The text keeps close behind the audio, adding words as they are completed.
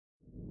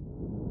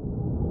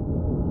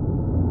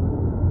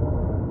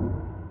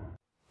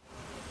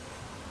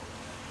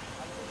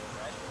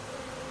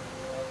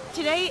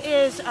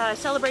Today is a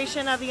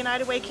celebration of the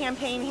United Way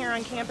campaign here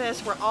on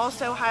campus. We're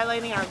also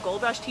highlighting our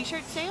Gold Rush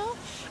t-shirt sale.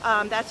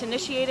 That's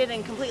initiated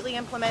and completely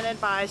implemented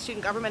by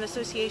Student Government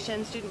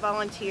Association, student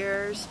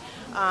volunteers.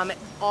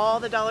 All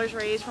the dollars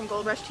raised from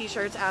Gold Rush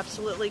t-shirts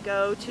absolutely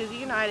go to the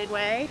United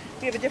Way.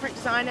 We have a different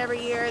design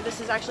every year.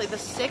 This is actually the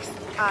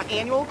 6th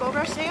annual Gold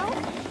Rush sale,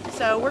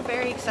 so we're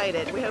very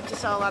excited. We hope to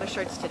sell a lot of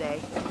shirts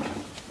today.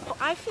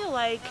 I feel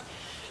like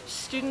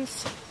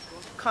students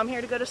come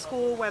here to go to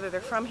school, whether they're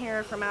from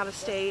here or from out of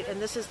state,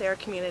 and this is their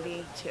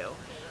community too.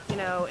 You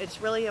know,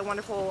 it's really a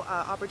wonderful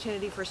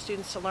opportunity for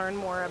students to learn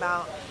more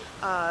about,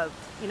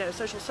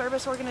 social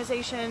service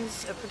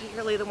organizations,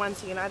 particularly the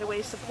ones the United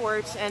Way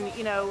supports, and,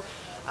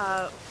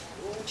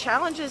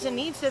 challenges and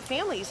needs that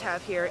families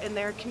have here in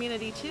their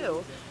community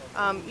too.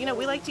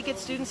 We like to get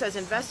students as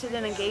invested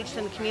and engaged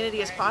in the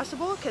community as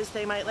possible because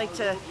they might like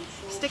to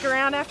stick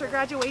around after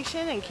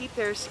graduation and keep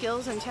their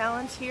skills and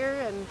talents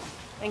here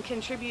and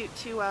contribute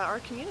to our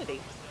community.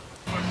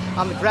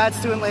 I'm the grad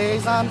student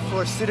liaison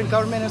for Student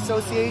Government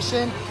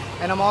Association,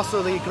 and I'm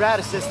also the grad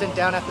assistant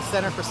down at the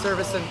Center for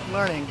Service and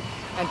Learning.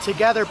 And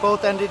together,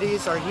 both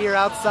entities are here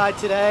outside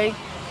today,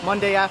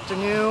 Monday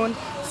afternoon,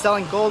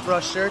 selling Gold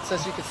Rush shirts,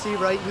 as you can see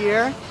right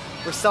here.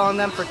 We're selling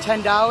them for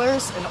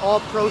 $10, and all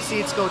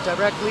proceeds go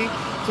directly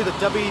to the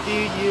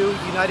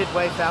WVU United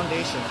Way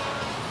Foundation.